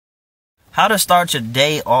How to start your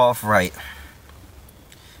day off right.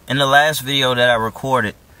 In the last video that I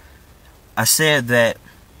recorded, I said that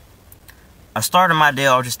I started my day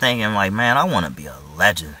off just thinking like, man, I want to be a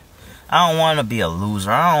legend. I don't want to be a loser.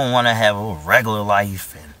 I don't want to have a regular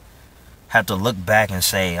life and have to look back and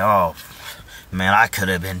say, oh, man, I could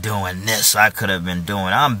have been doing this. I could have been doing,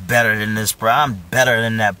 I'm better than this. I'm better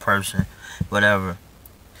than that person. Whatever.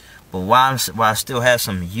 But while I still have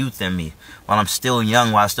some youth in me, while I'm still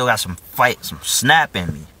young, while I still got some fight, some snap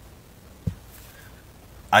in me,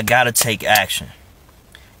 I gotta take action.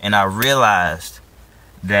 And I realized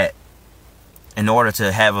that in order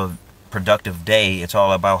to have a productive day, it's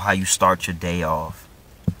all about how you start your day off.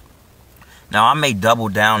 Now, I may double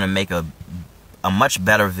down and make a much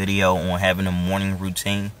better video on having a morning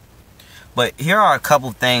routine. But here are a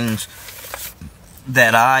couple things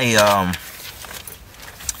that I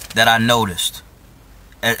noticed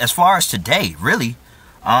as far as today, really,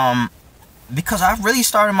 because I really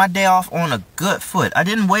started my day off on a good foot. I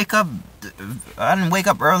didn't wake up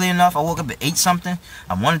early enough. I woke up at 8 something.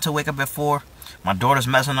 I wanted to wake up at 4. My daughter's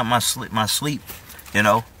messing up my sleep. You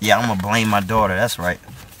know, yeah, I'm gonna blame my daughter. That's right.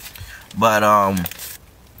 But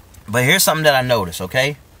here's something that I noticed.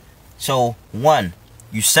 Okay, so 1,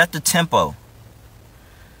 you set the tempo.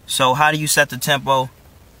 So how do you set the tempo?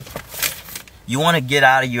 You want to get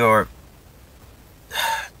out of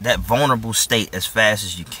that vulnerable state as fast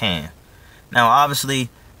as you can. Now, obviously,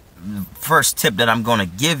 the first tip that I'm going to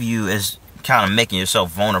give you is kind of making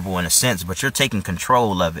yourself vulnerable in a sense, but you're taking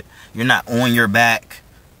control of it. You're not on your back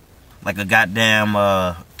like a goddamn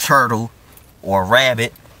turtle or a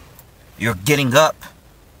rabbit. You're getting up,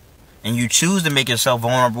 and you choose to make yourself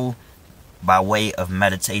vulnerable by way of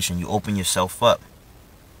meditation. You open yourself up.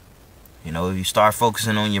 You know, you start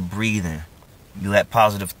focusing on your breathing. You let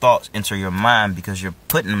positive thoughts enter your mind because you're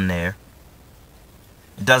putting them there.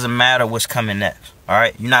 It doesn't matter what's coming next.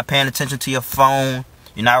 Alright? You're not paying attention to your phone.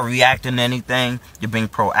 You're not reacting to anything. You're being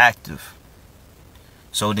proactive.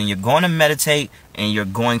 So then you're going to meditate and you're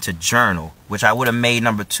going to journal, which I would have made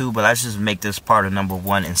number 2, but let's just make this part of number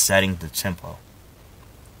 1 in setting the tempo.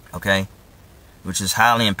 Okay? Which is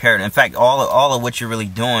highly imperative. In fact, all of what you're really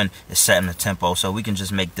doing is setting the tempo. So we can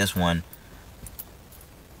just make this one,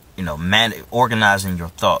 you know, organizing your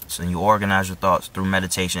thoughts. And you organize your thoughts through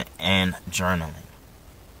meditation and journaling.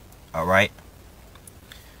 Alright?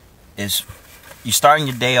 You're starting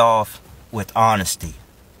your day off with honesty.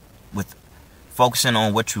 With focusing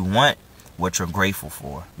on what you want, what you're grateful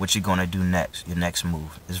for, what you're going to do next, your next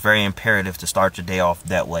move. It's very imperative to start your day off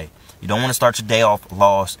that way. You don't want to start your day off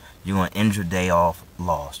lost. You're going to end your day off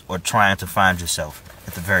lost, or trying to find yourself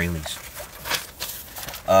at the very least.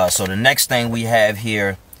 So the next thing we have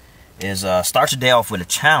here is start your day off with a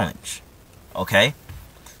challenge. Okay?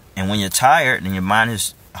 And when you're tired and your mind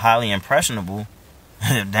is highly impressionable,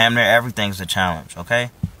 damn near everything's a challenge. Okay?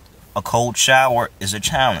 A cold shower is a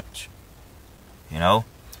challenge. You know?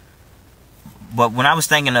 But when I was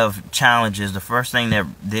thinking of challenges, the first thing that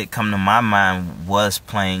did come to my mind was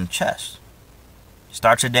playing chess.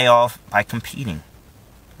 Start your day off by competing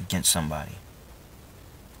against somebody.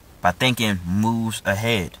 By thinking moves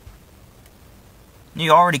ahead.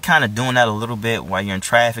 You're already kind of doing that a little bit while you're in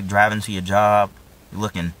traffic, driving to your job. You're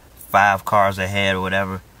looking 5 cars ahead or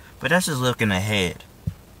whatever. But that's just looking ahead.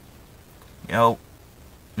 You know,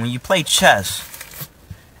 when you play chess,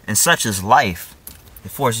 and such is life, it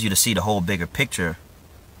forces you to see the whole bigger picture.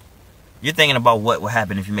 You're thinking about what will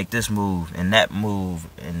happen if you make this move and that move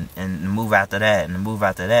and the move after that and the move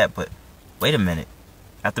after that. But wait a minute.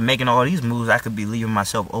 After making all these moves, I could be leaving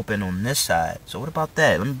myself open on this side. So what about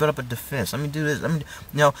that? Let me build up a defense. Let me do this.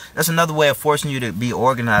 That's another way of forcing you to be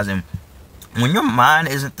organizing. When your mind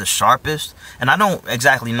isn't the sharpest, and I don't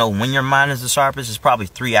exactly know when your mind is the sharpest, it's probably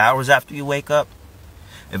 3 hours after you wake up.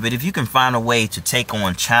 But if you can find a way to take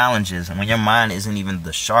on challenges and when your mind isn't even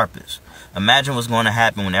the sharpest, imagine what's going to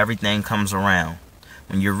happen when everything comes around.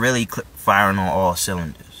 When you're really firing on all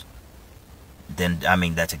cylinders. Then, I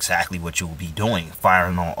mean, that's exactly what you will be doing.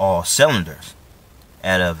 Firing on all cylinders.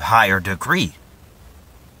 At a higher degree.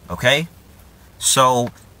 Okay?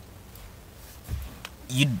 So,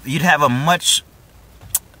 you'd have a much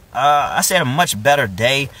better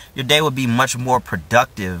day. Your day would be much more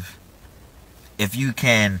productive if you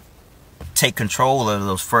can take control of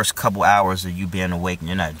those first couple hours of you being awake and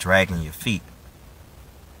you're not dragging your feet.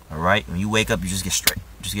 Alright? When you wake up, you just get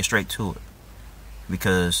straight to it.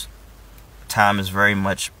 Because time is very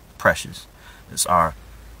much precious. It's our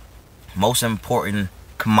most important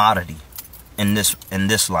commodity in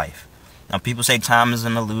this life. Now, people say time is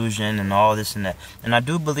an illusion and all this and that. And I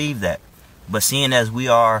do believe that. But seeing as we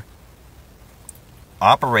are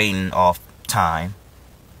operating off time,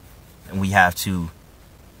 and we have to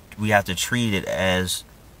treat it as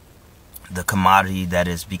the commodity that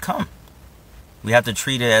it's become. We have to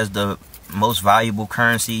treat it as the most valuable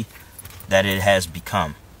currency that it has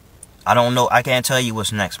become. I don't know. I can't tell you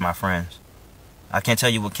what's next, my friends. I can't tell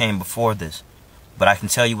you what came before this, but I can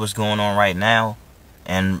tell you what's going on right now,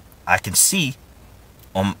 and I can see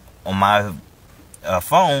on my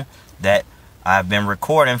phone that I've been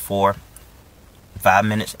recording for 5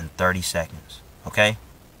 minutes and 30 seconds. Okay?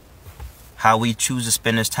 How we choose to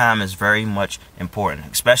spend this time is very much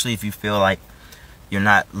important, especially if you feel like you're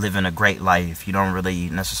not living a great life. You don't really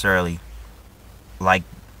necessarily like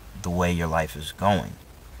the way your life is going.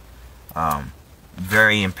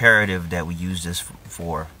 Very imperative that we use this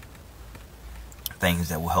for things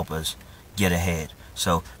that will help us get ahead.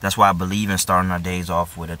 So that's why I believe in starting our days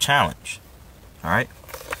off with a challenge. Alright?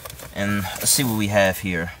 And let's see what we have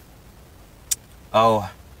here.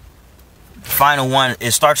 Oh, final one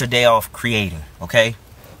is start your day off creating. Okay?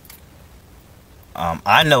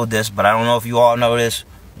 I know this, but I don't know if you all know this.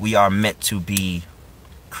 We are meant to be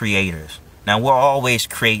creators. Now, we're always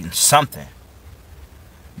creating something,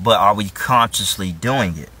 but are we consciously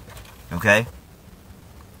doing it? Okay?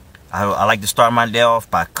 I like to start my day off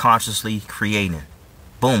by consciously creating.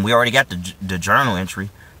 Boom, we already got the journal entry.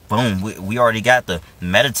 Boom, we already got the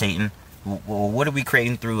meditating. Well, what are we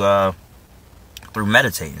creating through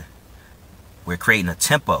meditating? We're creating a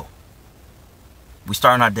tempo. We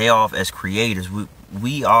starting our day off as creators.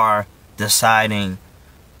 We are deciding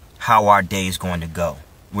how our day is going to go.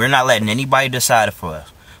 We're not letting anybody decide it for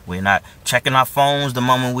us. We're not checking our phones the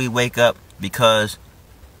moment we wake up, because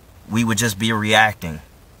we would just be reacting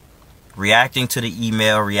to the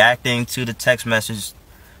email, reacting to the text message,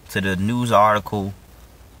 to the news article.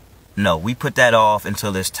 No, we put that off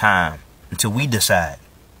until it's time, until we decide.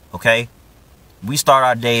 Okay? We start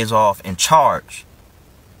our days off in charge.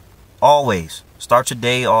 Always start your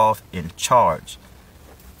day off in charge.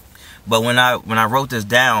 But when I wrote this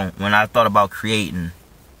down, when I thought about creating,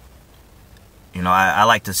 you know, I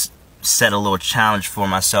like to set a little challenge for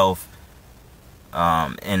myself,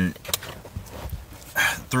 and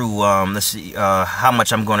through let's see how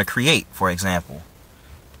much I'm going to create, for example.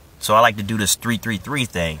 So I like to do this 3-3-3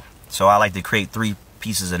 thing. So I like to create 3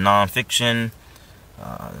 pieces of nonfiction,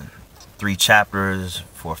 3 chapters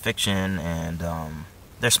for fiction, and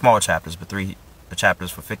they're small chapters, but 3 chapters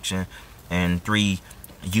for fiction, and 3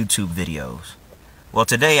 YouTube videos. Well,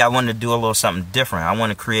 today I wanted to do a little something different. I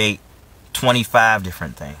want to create 25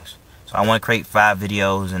 different things. So I want to create 5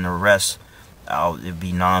 videos, and the rest it'd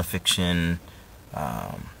be nonfiction,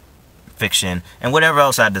 fiction, and whatever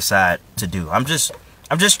else I decide to do. I'm just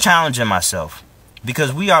challenging myself,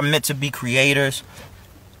 because we are meant to be creators.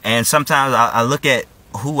 And sometimes I look at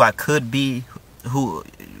who I could be,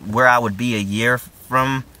 where I would be a year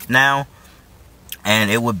from now,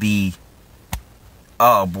 and it would be,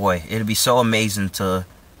 oh boy, it'd be so amazing to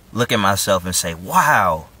look at myself and say,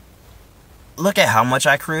 wow, look at how much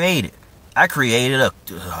I created. I created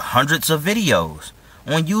hundreds of videos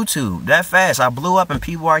on YouTube that fast. I blew up, and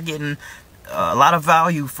people are getting a lot of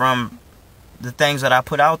value from the things that I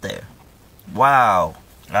put out there. Wow.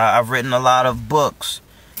 I've written a lot of books.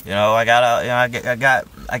 You know, I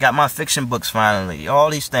got my fiction books finally. All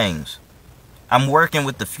these things. I'm working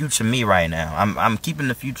with the future me right now. I'm keeping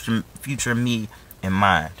the future me in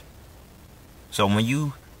mind. So when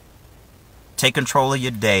you take control of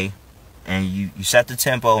your day and you set the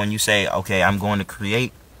tempo and you say, okay, I'm going to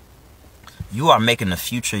create, you are making the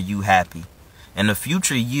future you happy. And the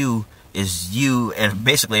future you is you, and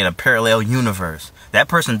basically in a parallel universe. That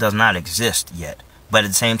person does not exist yet, but at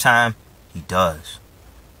the same time, he does.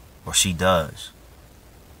 Or she does.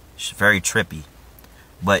 It's very trippy.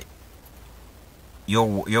 But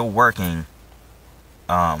you're working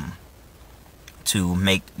to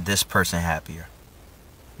make this person happier.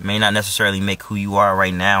 It may not necessarily make who you are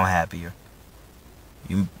right now happier.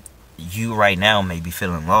 You right now may be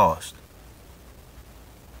feeling lost.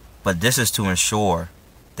 But this is to ensure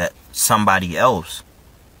that somebody else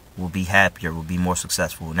will be happier, will be more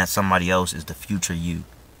successful, and that somebody else is the future you,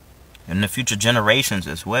 and the future generations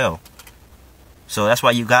as well. So that's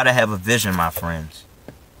why you gotta have a vision, my friends.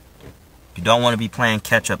 You don't want to be playing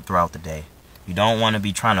catch up throughout the day. You don't want to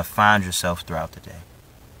be trying to find yourself throughout the day.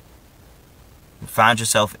 Find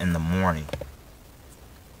yourself in the morning.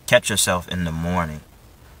 Catch yourself in the morning.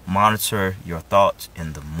 Monitor your thoughts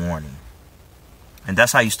in the morning. And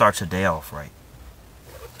that's how you start your day off right.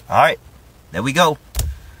 Alright, there we go.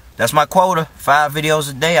 That's my quota. 5 videos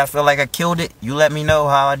a day. I feel like I killed it. You let me know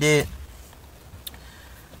how I did.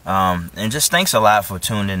 And just thanks a lot for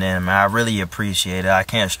tuning in, man. I really appreciate it. I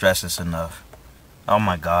can't stress this enough. Oh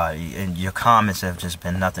my God, and your comments have just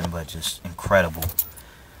been nothing but just incredible.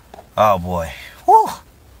 Oh boy, whoo!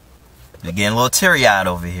 You're getting a little teary-eyed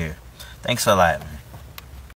over here. Thanks a lot, man.